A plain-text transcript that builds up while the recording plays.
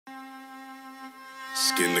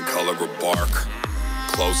Skin the color of bark,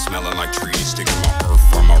 clothes smelling like trees, sticking my earth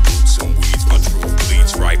from my roots and weeds. My truth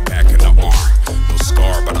bleeds right back in the arm. No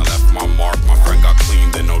scar, but I left my mark. My friend got clean,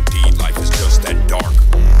 then no deed. Life is just that dark.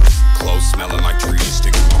 Clothes smelling like trees,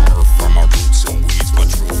 sticking my earth from my roots and weeds. My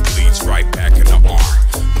truth bleeds right back in the arm.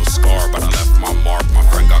 No scar, but I left my mark. My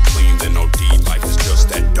friend got clean, then no deed. Life is just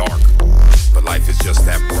that dark. But life is just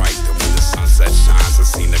that bright, that when the sunset shines, I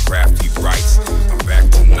seen the crafty rights. I'm back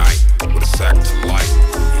tonight with a sack to light.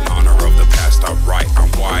 In honor of the past I write.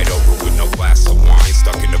 I'm wide open with no glass of wine.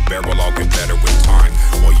 Stuck in the barrel, I'll get better with time.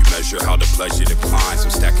 While you measure how the pleasure declines,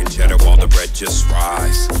 I'm stacking cheddar while the bread just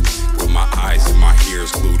rise. With my eyes and my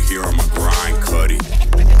ears glued here on my grind. Cuddy,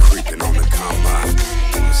 creeping on the combine.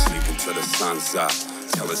 I'm sleeping till the sun's up.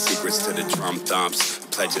 Telling secrets to the drum thumps.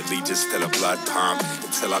 Pledge allegiance to the blood pump.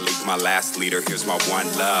 Until I leak my last leader, here's my one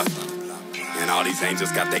love. And all these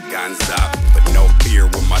angels got their guns up, but no fear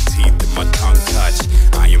when my teeth and my tongue touch.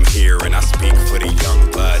 I am here and I speak for the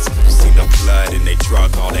young bloods. You see the flood and they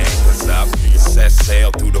drug all the anchors up. It set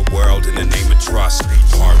sail through the world in the name of trust.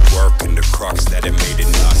 Hard work and the crux that it made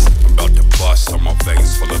in us. I'm about to bust on my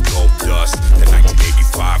veins full of gold dust. The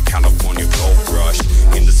 1985